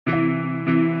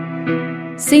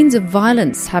Scenes of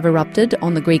violence have erupted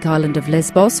on the Greek island of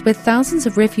Lesbos, where thousands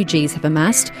of refugees have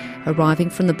amassed,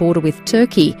 arriving from the border with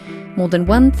Turkey. More than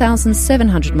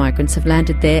 1,700 migrants have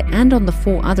landed there and on the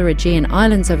 4 other Aegean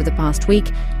islands over the past week,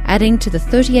 adding to the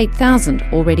 38,000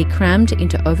 already crammed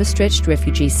into overstretched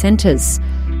refugee centres.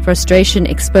 Frustration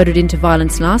exploded into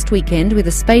violence last weekend with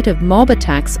a spate of mob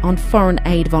attacks on foreign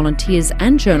aid volunteers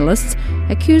and journalists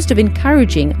accused of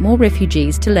encouraging more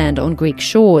refugees to land on Greek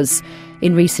shores.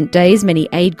 In recent days, many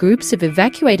aid groups have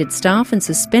evacuated staff and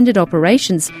suspended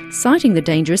operations, citing the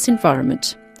dangerous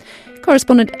environment.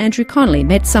 Correspondent Andrew Connolly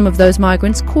met some of those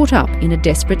migrants caught up in a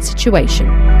desperate situation.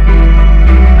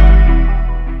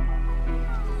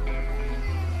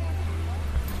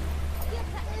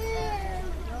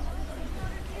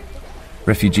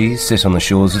 Refugees sit on the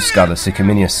shores of Skala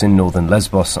Sycaminius in northern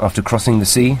Lesbos after crossing the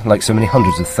sea like so many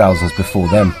hundreds of thousands before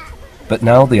them. But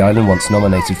now the island, once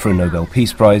nominated for a Nobel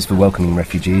Peace Prize for welcoming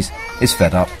refugees, is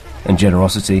fed up, and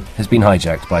generosity has been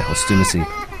hijacked by hostility.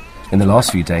 In the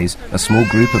last few days, a small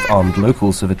group of armed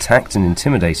locals have attacked and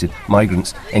intimidated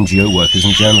migrants, NGO workers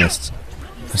and journalists.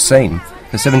 Hussein,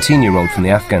 a 17-year-old from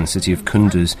the Afghan city of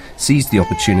Kunduz, seized the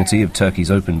opportunity of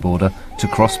Turkey's open border to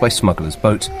cross by smuggler's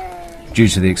boat. Due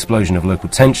to the explosion of local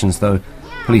tensions, though,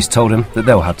 police told him that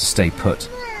they'll have to stay put.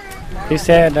 He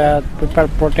said people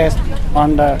protest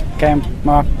on the camp,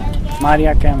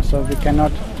 Maria camp, so we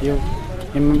cannot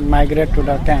migrate to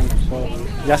the camp, so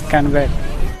just can wait.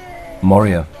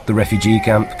 Moria, the refugee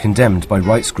camp condemned by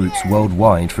rights groups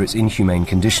worldwide for its inhumane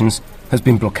conditions, has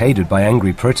been blockaded by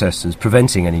angry protesters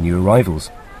preventing any new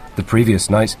arrivals. The previous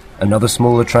night, another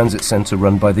smaller transit centre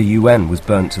run by the UN was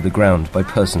burnt to the ground by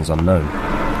persons unknown.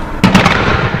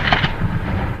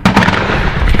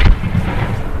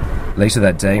 Later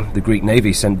that day, the Greek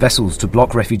Navy sent vessels to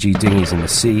block refugee dinghies in the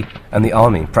sea, and the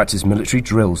army practiced military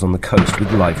drills on the coast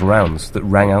with live rounds that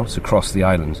rang out across the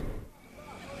island.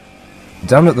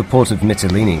 Down at the port of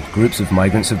Mytilene, groups of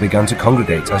migrants have begun to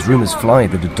congregate as rumours fly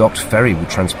that a docked ferry will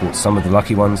transport some of the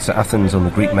lucky ones to Athens on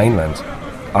the Greek mainland.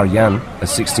 Aryan, a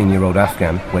 16-year-old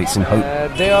Afghan, waits in hope.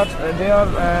 They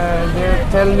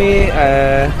tell me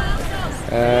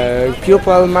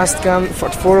people must come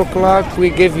at 4 o'clock. We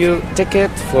give you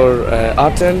ticket for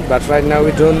Athens, but right now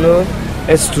we don't know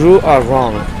it's true or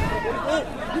wrong.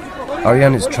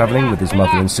 Aryan is travelling with his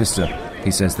mother and sister.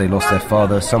 He says they lost their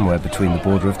father somewhere between the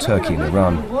border of Turkey and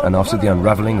Iran, and after the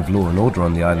unravelling of law and order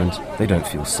on the island, they don't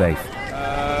feel safe.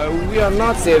 We are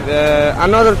not safe.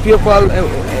 Another people,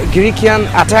 Greekian,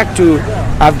 attacked to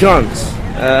Afghans,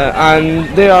 and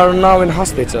they are now in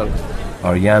hospital.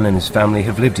 Aryan and his family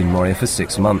have lived in Moria for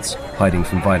 6 months, hiding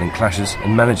from violent clashes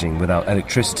and managing without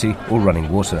electricity or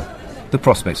running water. The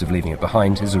prospect of leaving it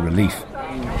behind is a relief.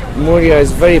 Moria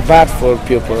is very bad for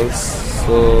pupils,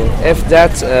 so if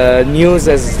that news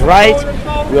is right,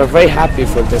 we are very happy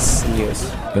for this news.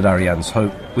 But Aryan's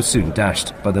hope was soon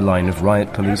dashed by the line of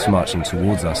riot police marching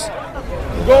towards us.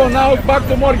 Go now back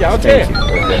to Moria, okay?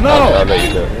 No!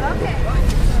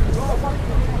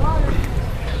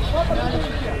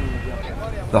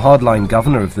 The hardline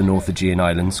governor of the North Aegean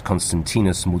Islands,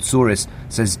 Konstantinos Moutsouris,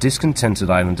 says discontented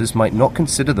islanders might not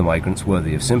consider the migrants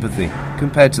worthy of sympathy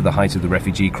compared to the height of the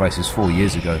refugee crisis 4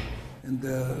 years ago. And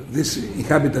these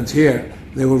inhabitants here,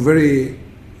 they were very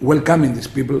welcoming these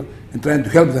people and trying to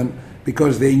help them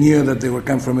because they knew that they were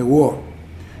coming from a war.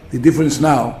 The difference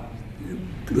now,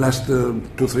 the last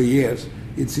 2-3 years,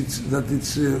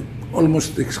 it's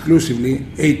almost exclusively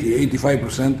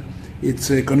 85%. It's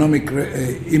economic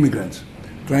immigrants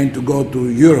trying to go to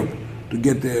Europe to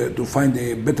get to find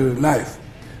a better life.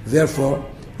 Therefore,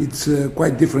 it's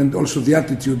quite different. Also, the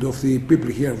attitude of the people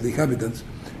here, of the inhabitants,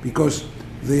 because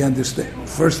they understand.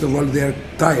 First of all, they are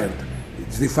tired.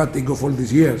 It's the fatigue of all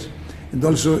these years, and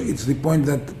also it's the point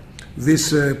that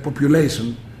this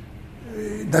population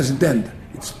doesn't end.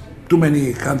 It's too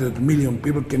many 100 million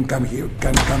people can come here,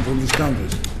 can come from these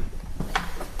countries.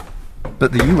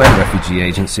 But the UN Refugee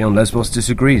Agency on Lesbos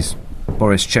disagrees.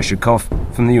 Boris Cheshikov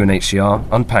from the UNHCR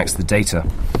unpacks the data.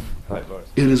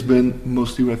 It has been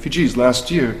mostly refugees. Last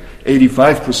year,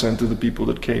 85% of the people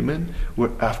that came in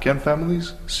were Afghan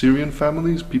families, Syrian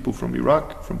families, people from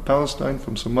Iraq, from Palestine,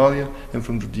 from Somalia, and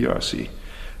from the DRC.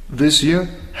 This year,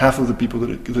 half of the people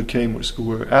that came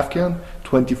were Afghan,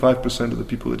 25% of the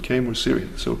people that came were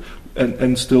Syrian,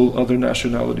 and still other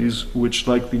nationalities which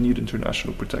likely need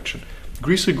international protection.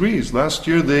 Greece agrees. Last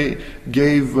year they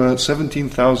gave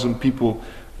 17,000 people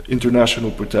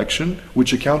international protection,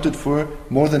 which accounted for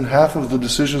more than half of the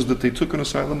decisions that they took on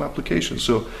asylum applications.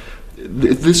 So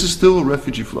this is still a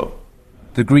refugee flow.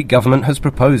 The Greek government has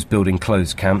proposed building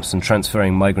closed camps and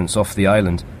transferring migrants off the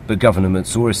island, but Governor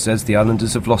Matsouris says the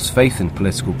islanders have lost faith in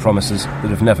political promises that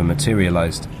have never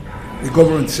materialised. The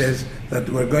government says that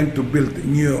we're going to build a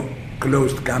new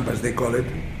closed camp, as they call it,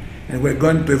 and we're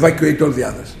going to evacuate all the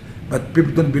others. But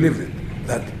people don't believe it,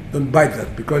 don't bite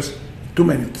that, because too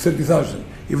many, 30,000.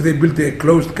 If they build a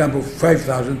closed camp of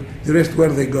 5,000, the rest where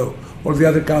they go? All the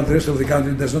other countries, the rest of the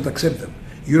country does not accept them.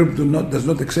 Europe does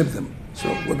not accept them. So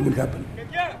what will happen?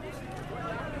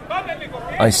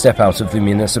 I step out of the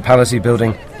municipality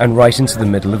building and right into the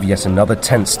middle of yet another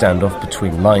tense standoff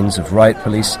between lines of riot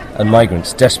police and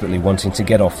migrants desperately wanting to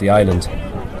get off the island.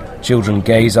 Children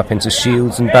gaze up into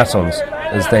shields and batons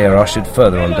as they are ushered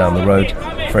further on down the road,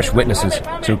 fresh witnesses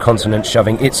to a continent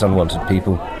shoving its unwanted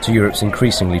people to Europe's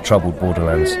increasingly troubled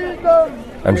borderlands.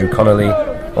 Andrew Connolly,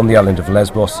 on the island of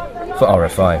Lesbos, for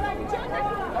RFI.